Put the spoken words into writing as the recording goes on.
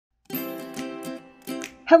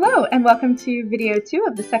Hello and welcome to video 2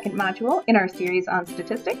 of the second module in our series on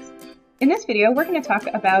statistics. In this video, we're going to talk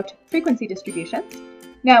about frequency distributions.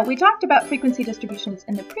 Now, we talked about frequency distributions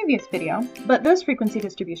in the previous video, but those frequency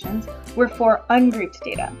distributions were for ungrouped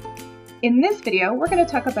data. In this video, we're going to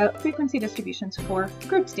talk about frequency distributions for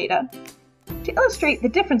grouped data. To illustrate the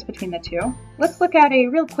difference between the two, let's look at a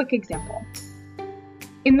real quick example.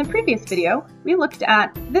 In the previous video, we looked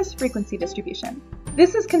at this frequency distribution.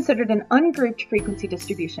 This is considered an ungrouped frequency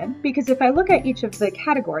distribution because if I look at each of the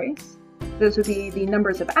categories, those would be the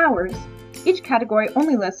numbers of hours, each category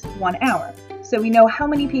only lists 1 hour. So we know how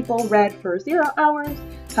many people read for 0 hours,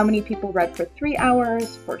 how many people read for 3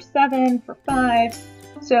 hours, for 7, for 5.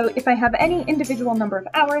 So if I have any individual number of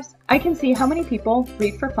hours, I can see how many people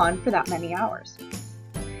read for fun for that many hours.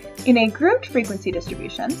 In a grouped frequency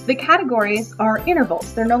distribution, the categories are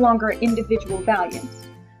intervals. They're no longer individual values.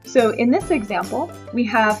 So in this example, we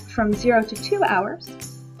have from 0 to 2 hours,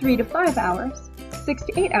 3 to 5 hours, 6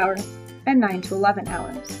 to 8 hours, and 9 to 11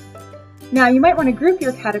 hours. Now you might want to group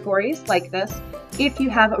your categories like this if you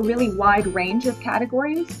have a really wide range of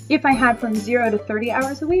categories. If I had from 0 to 30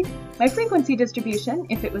 hours a week, my frequency distribution,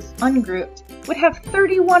 if it was ungrouped, would have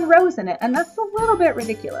 31 rows in it, and that's a little bit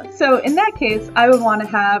ridiculous. So in that case, I would want to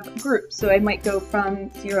have groups. So I might go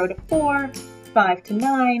from 0 to 4, 5 to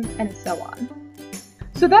 9, and so on.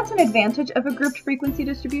 So that's an advantage of a grouped frequency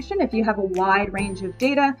distribution. If you have a wide range of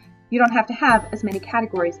data, you don't have to have as many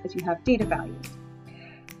categories as you have data values.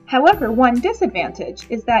 However, one disadvantage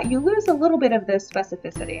is that you lose a little bit of this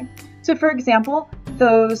specificity. So for example,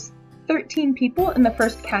 those 13 people in the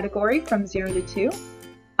first category from 0 to 2,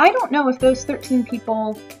 I don't know if those 13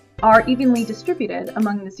 people are evenly distributed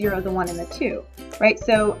among the 0, the 1, and the 2, right?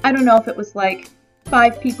 So I don't know if it was like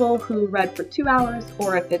 5 people who read for 2 hours,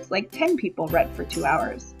 or if it's like 10 people read for 2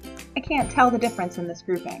 hours. I can't tell the difference in this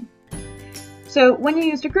grouping. So when you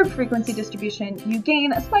use a group frequency distribution, you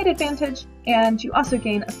gain a slight advantage, and you also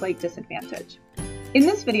gain a slight disadvantage. In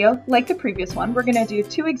this video, like the previous one, we're going to do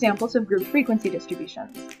 2 examples of group frequency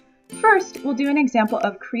distributions. First, we'll do an example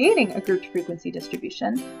of creating a grouped frequency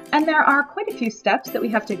distribution, and there are quite a few steps that we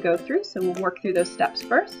have to go through, so we'll work through those steps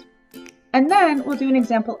first. And then we'll do an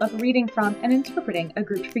example of reading from and interpreting a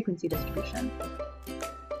grouped frequency distribution.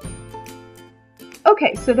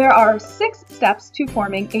 Okay, so there are 6 steps to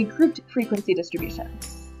forming a grouped frequency distribution.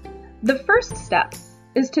 The first step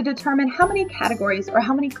is to determine how many categories or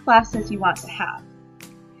how many classes you want to have.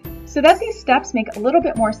 So that these steps make a little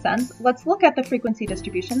bit more sense, let's look at the frequency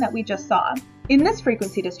distribution that we just saw. In this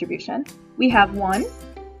frequency distribution, we have 1,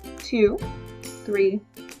 2, 3,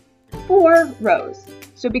 4 rows.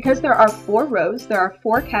 So because there are 4 rows, there are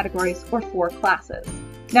 4 categories or 4 classes.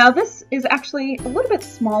 Now this is actually a little bit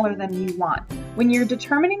smaller than you want. When you're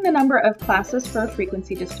determining the number of classes for a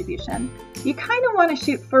frequency distribution, you kind of want to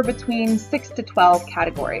shoot for between 6 to 12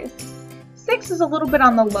 categories. 6 is a little bit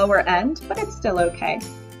on the lower end, but it's still okay.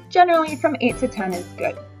 Generally from 8 to 10 is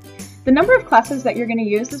good. The number of classes that you're going to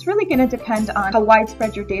use is really going to depend on how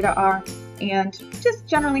widespread your data are and just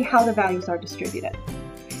generally how the values are distributed.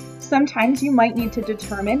 Sometimes you might need to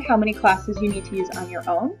determine how many classes you need to use on your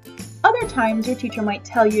own. Other times your teacher might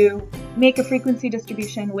tell you, make a frequency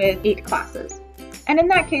distribution with 8 classes. And in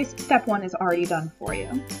that case, step 1 is already done for you.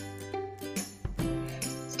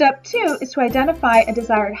 Step 2 is to identify a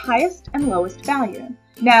desired highest and lowest value.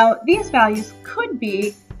 Now, these values could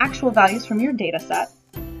be actual values from your data set,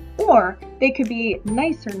 or they could be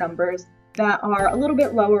nicer numbers that are a little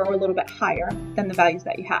bit lower or a little bit higher than the values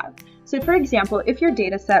that you have. So for example, if your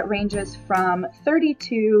data set ranges from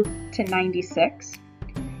 32 to 96,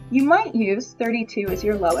 you might use 32 as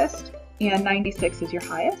your lowest and 96 as your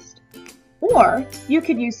highest. Or you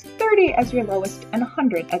could use 30 as your lowest and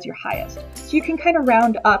 100 as your highest. So you can kind of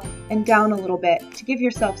round up and down a little bit to give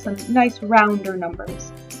yourself some nice rounder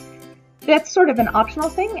numbers. That's sort of an optional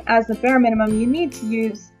thing. As a bare minimum, you need to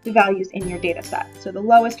use the values in your data set, so the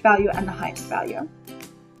lowest value and the highest value.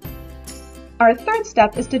 Our third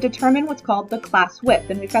step is to determine what's called the class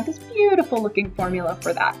width, and we've got this beautiful looking formula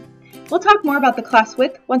for that. We'll talk more about the class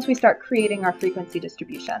width once we start creating our frequency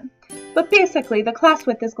distribution. But basically, the class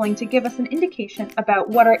width is going to give us an indication about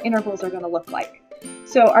what our intervals are going to look like.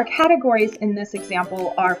 So our categories in this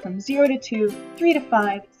example are from 0 to 2, 3 to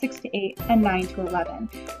 5, 6 to 8, and 9 to 11.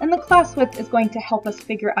 And the class width is going to help us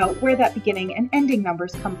figure out where that beginning and ending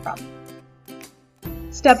numbers come from.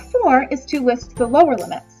 Step 4 is to list the lower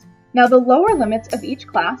limits. Now the lower limits of each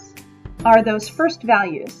class are those first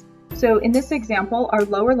values. So in this example, our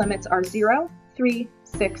lower limits are 0, 3,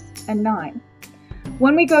 6, and 9.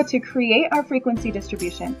 When we go to create our frequency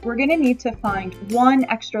distribution, we're going to need to find one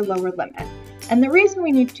extra lower limit. And the reason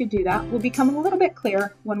we need to do that will become a little bit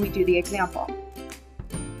clearer when we do the example.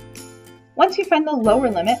 Once you find the lower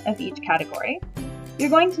limit of each category, you're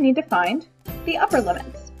going to need to find the upper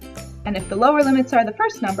limits. And if the lower limits are the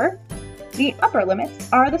first number, the upper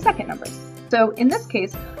limits are the second numbers. So in this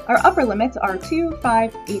case, our upper limits are 2,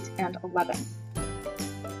 5, 8, and 11.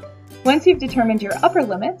 Once you've determined your upper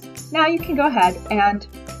limits, now you can go ahead and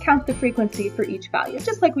count the frequency for each value,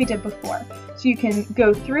 just like we did before. So you can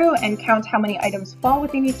go through and count how many items fall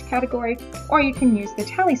within each category, or you can use the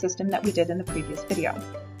tally system that we did in the previous video.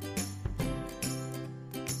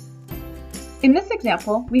 In this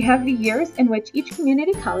example, we have the years in which each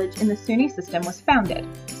community college in the SUNY system was founded.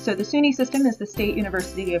 So the SUNY system is the State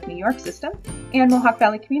University of New York system, and Mohawk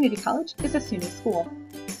Valley Community College is a SUNY school.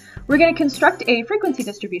 We're going to construct a frequency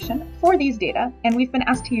distribution for these data, and we've been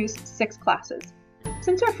asked to use 6 classes.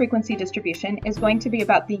 Since our frequency distribution is going to be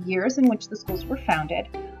about the years in which the schools were founded,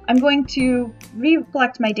 I'm going to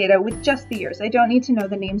reflect my data with just the years. I don't need to know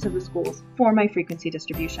the names of the schools for my frequency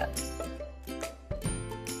distribution.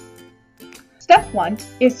 Step 1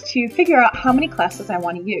 is to figure out how many classes I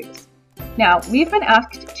want to use. Now, we've been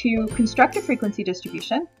asked to construct a frequency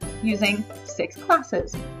distribution using 6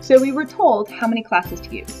 classes, so we were told how many classes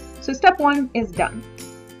to use. So step 1 is done.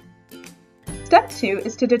 Step 2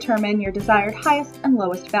 is to determine your desired highest and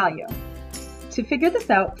lowest value. To figure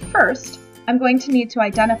this out, first, I'm going to need to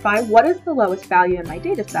identify what is the lowest value in my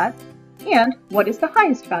dataset and what is the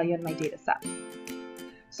highest value in my dataset.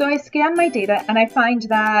 So I scan my data and I find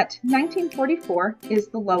that 1944 is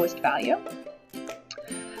the lowest value,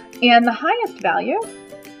 and the highest value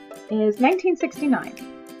is 1969.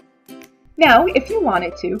 Now, if you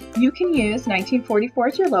wanted to, you can use 1944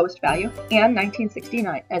 as your lowest value and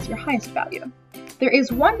 1969 as your highest value. There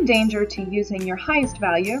is one danger to using your highest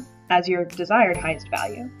value as your desired highest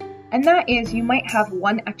value, and that is you might have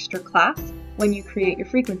one extra class when you create your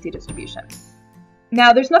frequency distribution.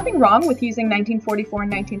 Now, there's nothing wrong with using 1944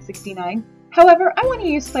 and 1969. However, I want to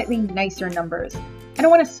use slightly nicer numbers. I don't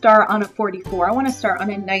want to start on a 44. I want to start on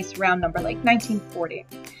a nice round number like 1940.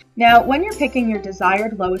 Now, when you're picking your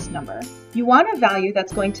desired lowest number, you want a value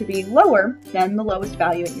that's going to be lower than the lowest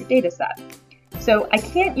value in your data set. So I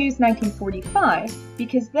can't use 1945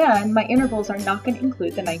 because then my intervals are not going to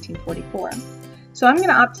include the 1944. So I'm going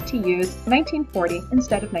to opt to use 1940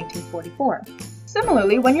 instead of 1944.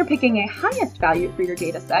 Similarly, when you're picking a highest value for your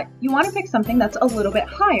data set, you want to pick something that's a little bit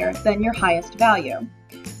higher than your highest value.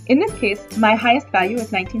 In this case, my highest value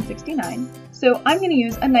is 1969, so I'm going to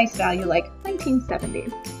use a nice value like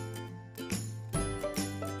 1970.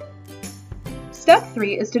 Step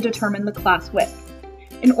 3 is to determine the class width.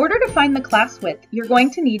 In order to find the class width, you're going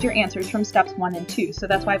to need your answers from steps 1 and 2, so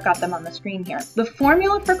that's why I've got them on the screen here. The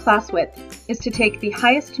formula for class width is to take the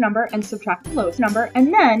highest number and subtract the lowest number,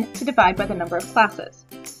 and then to divide by the number of classes.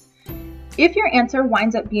 If your answer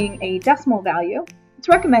winds up being a decimal value, it's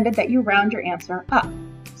recommended that you round your answer up.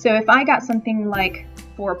 So if I got something like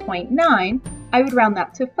 4.9, I would round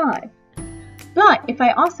that to 5. But if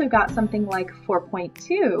I also got something like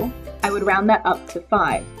 4.2, I would round that up to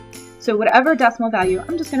 5. So whatever decimal value,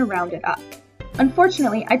 I'm just going to round it up.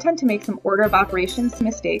 Unfortunately, I tend to make some order of operations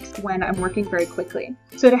mistakes when I'm working very quickly.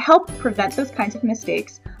 So to help prevent those kinds of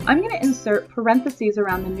mistakes, I'm going to insert parentheses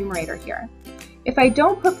around the numerator here. If I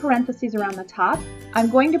don't put parentheses around the top, I'm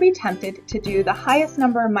going to be tempted to do the highest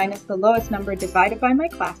number minus the lowest number divided by my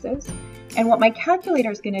classes. And what my calculator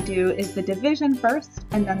is going to do is the division first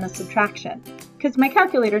and then the subtraction, because my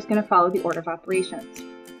calculator is going to follow the order of operations.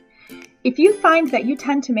 If you find that you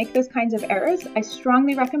tend to make those kinds of errors, I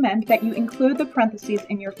strongly recommend that you include the parentheses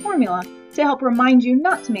in your formula to help remind you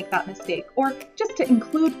not to make that mistake, or just to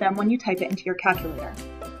include them when you type it into your calculator.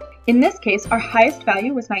 In this case, our highest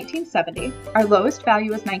value was 1970, our lowest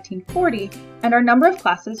value was 1940, and our number of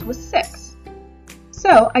classes was 6.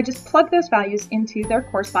 So I just plug those values into their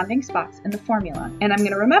corresponding spots in the formula, and I'm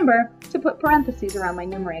going to remember to put parentheses around my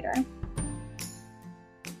numerator.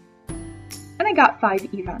 And I got 5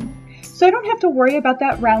 even. So I don't have to worry about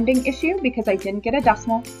that rounding issue because I didn't get a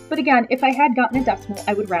decimal, but again, if I had gotten a decimal,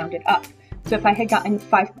 I would round it up. So if I had gotten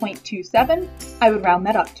 5.27, I would round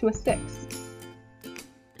that up to a 6.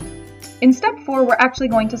 In step 4, we're actually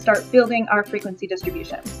going to start building our frequency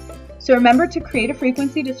distribution. So remember, to create a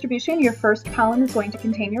frequency distribution, your first column is going to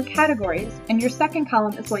contain your categories, and your second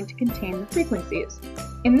column is going to contain the frequencies.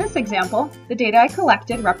 In this example, the data I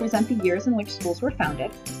collected represent the years in which schools were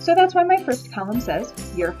founded, so that's why my first column says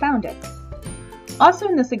year founded. Also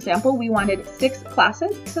in this example, we wanted 6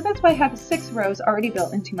 classes, so that's why I have 6 rows already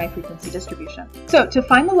built into my frequency distribution. So to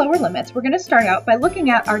find the lower limits, we're going to start out by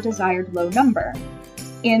looking at our desired low number.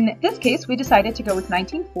 In this case, we decided to go with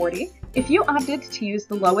 1940. If you opted to use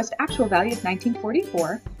the lowest actual value of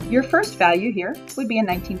 1944, your first value here would be in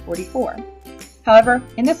 1944. However,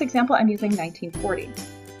 in this example, I'm using 1940.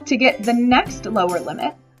 To get the next lower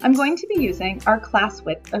limit, I'm going to be using our class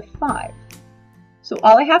width of 5. So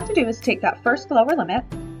all I have to do is take that first lower limit,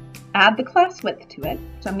 add the class width to it,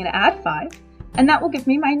 so I'm going to add 5, and that will give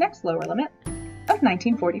me my next lower limit of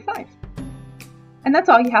 1945. And that's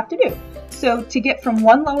all you have to do. So to get from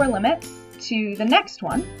one lower limit to the next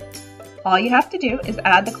one, all you have to do is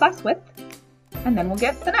add the class width, and then we'll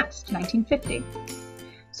get the next, 1950.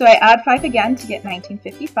 So I add 5 again to get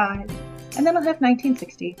 1955, and then I'll have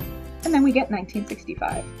 1960, and then we get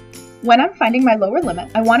 1965. When I'm finding my lower limit,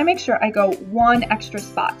 I want to make sure I go one extra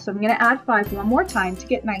spot. So I'm going to add 5 one more time to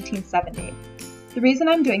get 1970. The reason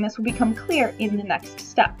I'm doing this will become clear in the next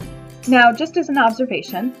step. Now, just as an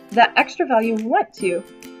observation, that extra value we went to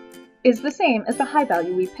is the same as the high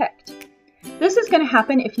value we picked. This is going to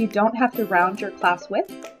happen if you don't have to round your class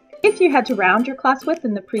width. If you had to round your class width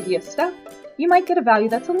in the previous step, you might get a value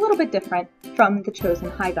that's a little bit different from the chosen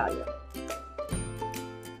high value.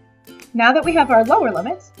 Now that we have our lower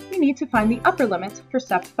limits, we need to find the upper limits for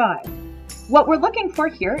step 5. What we're looking for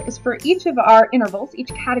here is for each of our intervals,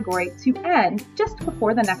 each category, to end just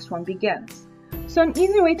before the next one begins. So an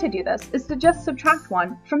easy way to do this is to just subtract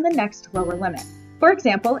 1 from the next lower limit. For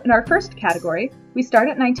example, in our first category, we start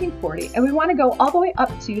at 1940 and we want to go all the way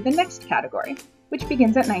up to the next category, which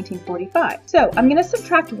begins at 1945. So I'm going to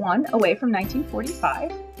subtract 1 away from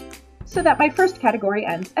 1945 so that my first category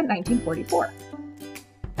ends at 1944.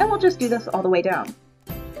 And we'll just do this all the way down.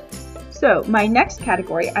 So my next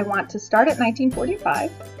category, I want to start at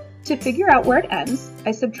 1945. To figure out where it ends,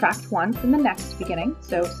 I subtract 1 from the next beginning,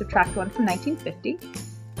 so subtract 1 from 1950,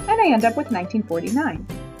 and I end up with 1949.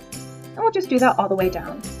 And we'll just do that all the way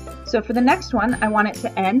down. So for the next one, I want it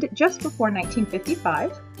to end just before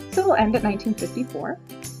 1955, so we'll end at 1954.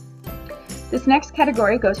 This next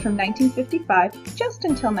category goes from 1955 just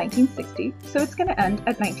until 1960, so it's going to end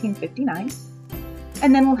at 1959.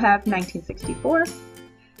 And then we'll have 1964.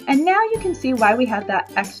 And now you can see why we have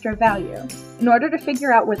that extra value. In order to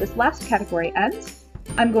figure out where this last category ends,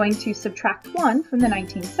 I'm going to subtract 1 from the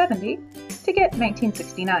 1970 to get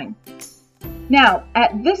 1969. Now,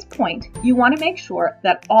 at this point, you want to make sure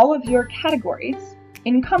that all of your categories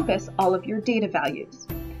encompass all of your data values.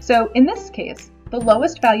 So in this case, the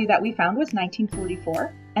lowest value that we found was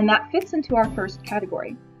 1944, and that fits into our first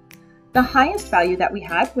category. The highest value that we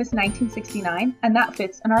had was 1969, and that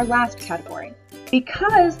fits in our last category.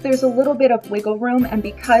 Because there's a little bit of wiggle room and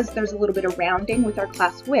because there's a little bit of rounding with our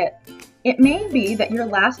class width, it may be that your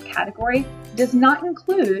last category does not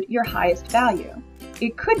include your highest value.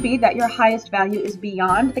 It could be that your highest value is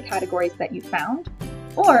beyond the categories that you found,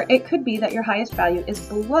 or it could be that your highest value is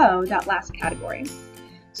below that last category.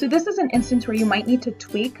 So this is an instance where you might need to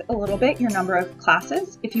tweak a little bit your number of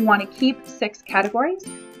classes. If you want to keep 6 categories,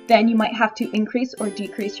 then you might have to increase or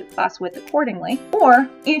decrease your class width accordingly. Or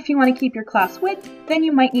if you want to keep your class width, then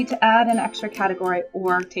you might need to add an extra category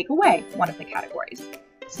or take away one of the categories.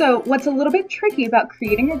 So what's a little bit tricky about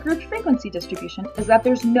creating a grouped frequency distribution is that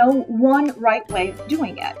there's no one right way of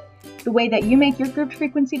doing it. The way that you make your grouped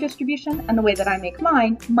frequency distribution and the way that I make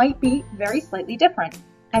mine might be very slightly different.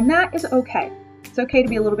 And that is okay. It's okay to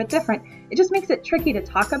be a little bit different. It just makes it tricky to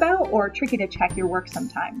talk about or tricky to check your work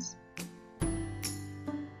sometimes.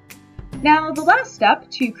 Now, the last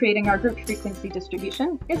step to creating our grouped frequency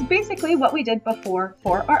distribution is basically what we did before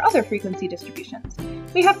for our other frequency distributions.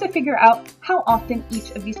 We have to figure out how often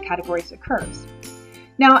each of these categories occurs.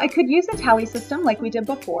 Now, I could use a tally system like we did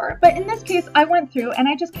before, but in this case, I went through and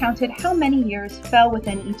I just counted how many years fell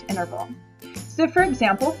within each interval. So for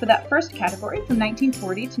example, for that first category from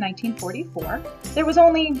 1940 to 1944, there was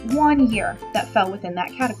only 1 year that fell within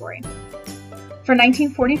that category. For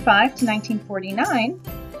 1945 to 1949,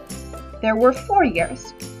 there were 4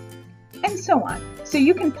 years, and so on. So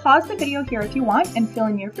you can pause the video here if you want and fill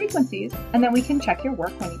in your frequencies, and then we can check your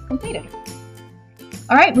work when you've completed.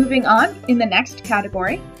 All right, moving on, in the next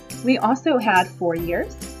category, we also had 4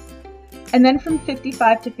 years. And then from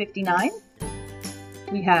 55 to 59,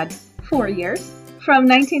 we had 4 years. From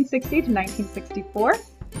 1960 to 1964,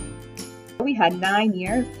 we had 9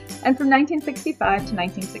 years. And from 1965 to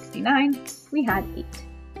 1969, we had 8.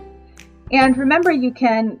 And remember, you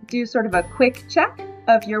can do sort of a quick check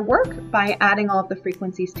of your work by adding all of the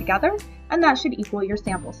frequencies together, and that should equal your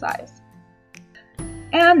sample size.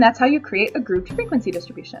 And that's how you create a grouped frequency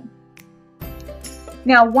distribution.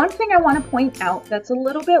 Now, one thing I want to point out that's a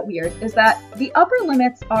little bit weird is that the upper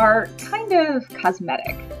limits are kind of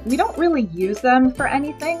cosmetic. We don't really use them for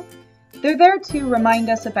anything. They're there to remind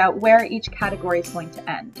us about where each category is going to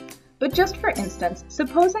end. But just for instance,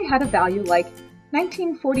 suppose I had a value like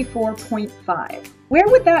 1944.5. Where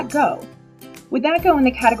would that go? Would that go in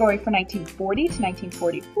the category for 1940 to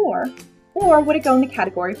 1944, or would it go in the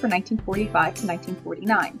category for 1945 to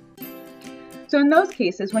 1949? So in those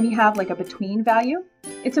cases, when you have like a between value,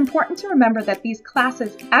 it's important to remember that these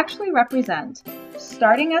classes actually represent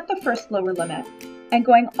starting at the first lower limit and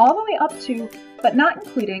going all the way up to, but not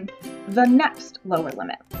including, the next lower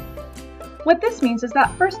limit. What this means is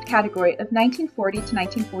that first category of 1940 to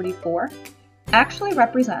 1944 actually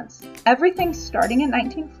represents everything starting in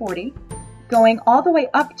 1940, going all the way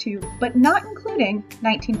up to, but not including,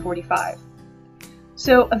 1945.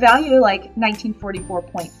 So a value like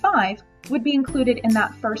 1944.5 would be included in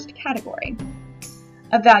that first category.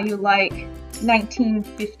 A value like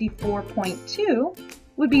 1954.2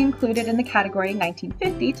 would be included in the category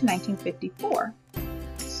 1950 to 1954.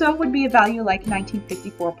 So would be a value like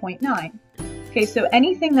 1954.9. Okay, so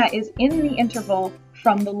anything that is in the interval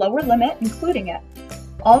from the lower limit, including it,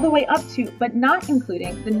 all the way up to, but not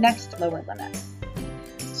including, the next lower limit.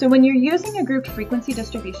 So when you're using a grouped frequency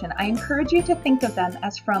distribution, I encourage you to think of them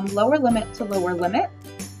as from lower limit to lower limit,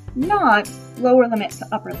 not lower limit to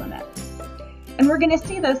upper limit. And we're going to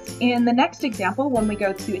see this in the next example when we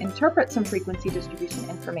go to interpret some frequency distribution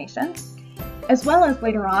information, as well as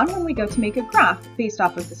later on when we go to make a graph based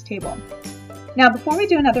off of this table. Now, before we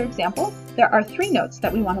do another example, there are 3 notes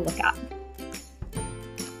that we want to look at.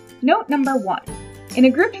 Note number 1. In a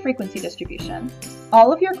grouped frequency distribution,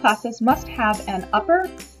 all of your classes must have an upper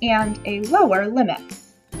and a lower limit.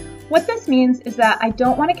 What this means is that I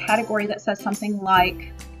don't want a category that says something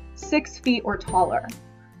like 6 feet or taller,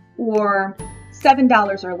 or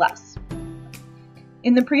 $7 or less.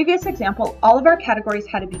 In the previous example, all of our categories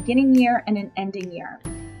had a beginning year and an ending year,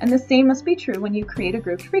 and the same must be true when you create a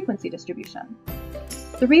grouped frequency distribution.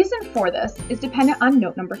 The reason for this is dependent on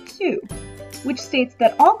note number 2, which states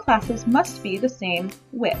that all classes must be the same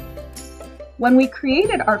width. When we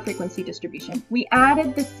created our frequency distribution, we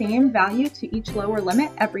added the same value to each lower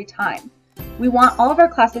limit every time. We want all of our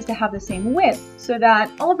classes to have the same width so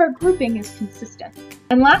that all of our grouping is consistent.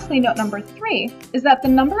 And lastly, note number 3 is that the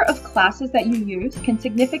number of classes that you use can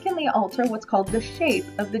significantly alter what's called the shape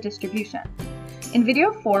of the distribution. In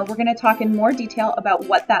video 4, we're going to talk in more detail about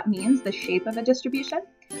what that means, the shape of a distribution,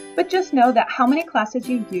 but just know that how many classes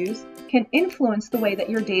you use can influence the way that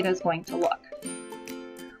your data is going to look.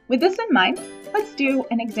 With this in mind, let's do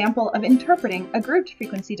an example of interpreting a grouped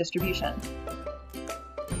frequency distribution.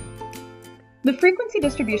 The frequency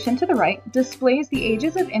distribution to the right displays the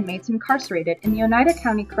ages of inmates incarcerated in the Oneida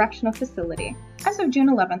County Correctional Facility as of June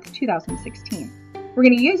 11, 2016. We're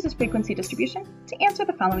going to use this frequency distribution to answer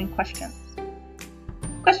the following questions.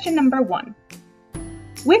 Question number 1.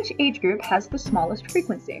 Which age group has the smallest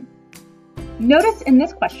frequency? Notice in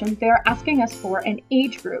this question, they're asking us for an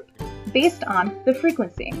age group based on the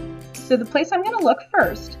frequency. So the place I'm going to look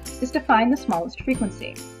first is to find the smallest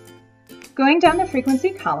frequency. Going down the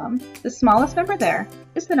frequency column, the smallest number there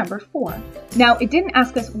is the number 4. Now, it didn't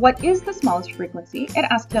ask us what is the smallest frequency, it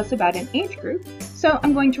asked us about an age group, so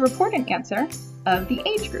I'm going to report an answer of the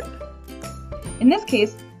age group. In this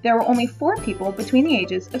case, there were only 4 people between the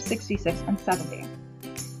ages of 66 and 70.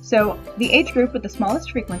 So the age group with the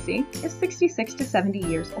smallest frequency is 66 to 70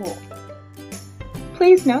 years old.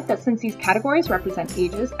 Please note that since these categories represent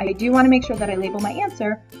ages, I do want to make sure that I label my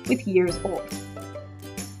answer with years old.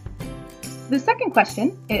 The second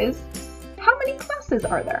question is, how many classes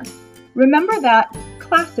are there? Remember that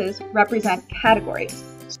classes represent categories.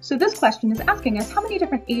 So this question is asking us how many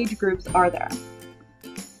different age groups are there?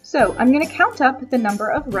 So I'm going to count up the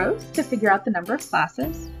number of rows to figure out the number of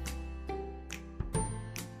classes.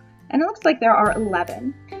 And it looks like there are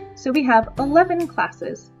 11. So we have 11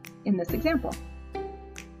 classes in this example.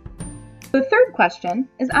 The third question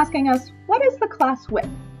is asking us, what is the class width?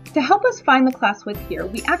 To help us find the class width here,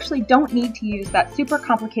 we actually don't need to use that super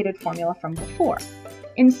complicated formula from before.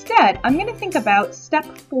 Instead, I'm going to think about step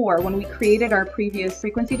 4 when we created our previous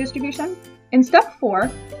frequency distribution. In step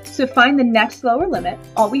 4, to find the next lower limit,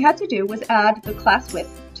 all we had to do was add the class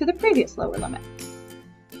width to the previous lower limit.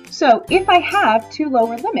 So if I have 2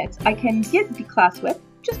 lower limits, I can get the class width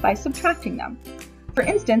just by subtracting them. For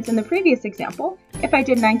instance, in the previous example, if I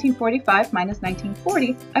did 1945 minus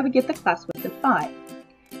 1940, I would get the class width of 5.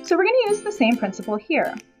 So we're going to use the same principle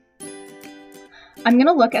here. I'm going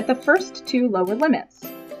to look at the first 2 lower limits.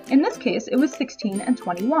 In this case, it was 16 and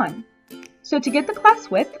 21. So to get the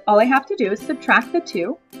class width, all I have to do is subtract the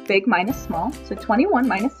two, big minus small, so 21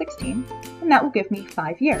 minus 16, and that will give me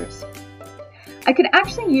 5 years. I could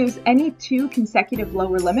actually use any 2 consecutive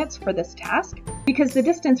lower limits for this task because the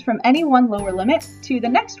distance from any one lower limit to the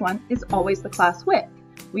next one is always the class width.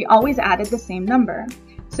 We always added the same number.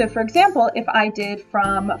 So for example, if I did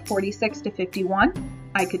from 46 to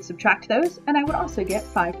 51, I could subtract those and I would also get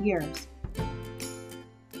 5 years.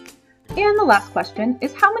 And the last question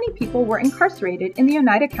is how many people were incarcerated in the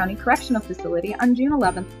Oneida County Correctional Facility on June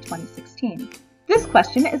 11, 2016? This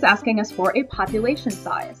question is asking us for a population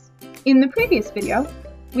size. In the previous video,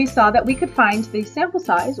 we saw that we could find the sample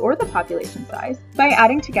size or the population size by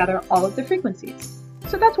adding together all of the frequencies.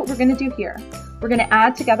 So that's what we're going to do here. We're going to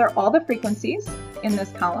add together all the frequencies in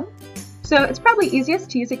this column. So it's probably easiest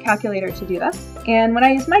to use a calculator to do this. And when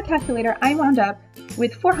I used my calculator, I wound up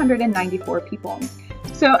with 494 people.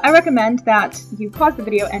 So I recommend that you pause the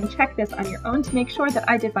video and check this on your own to make sure that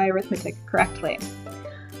I did my arithmetic correctly.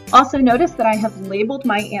 Also notice that I have labeled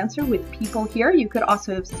my answer with people here. You could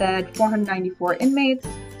also have said 494 inmates.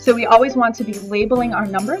 So we always want to be labeling our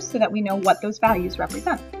numbers so that we know what those values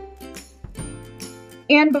represent.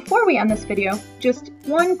 And before we end this video, just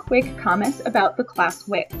one quick comment about the class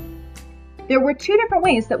width. There were 2 different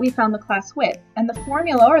ways that we found the class width, and the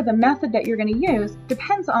formula or the method that you're going to use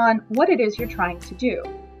depends on what it is you're trying to do.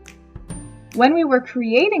 When we were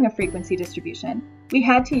creating a frequency distribution, we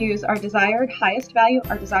had to use our desired highest value,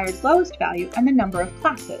 our desired lowest value, and the number of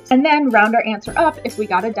classes, and then round our answer up if we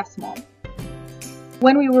got a decimal.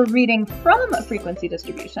 When we were reading from a frequency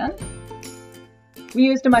distribution, we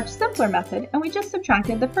used a much simpler method, and we just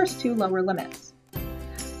subtracted the first 2 lower limits.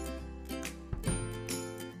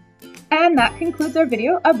 And that concludes our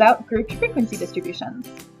video about grouped frequency distributions.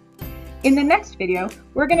 In the next video,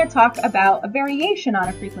 we're going to talk about a variation on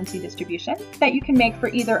a frequency distribution that you can make for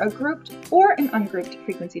either a grouped or an ungrouped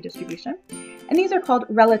frequency distribution, and these are called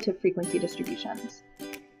relative frequency distributions.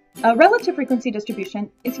 A relative frequency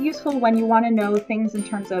distribution is useful when you want to know things in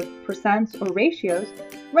terms of percents or ratios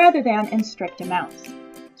rather than in strict amounts.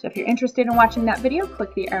 So if you're interested in watching that video,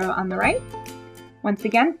 click the arrow on the right. Once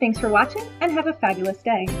again, thanks for watching and have a fabulous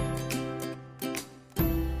day.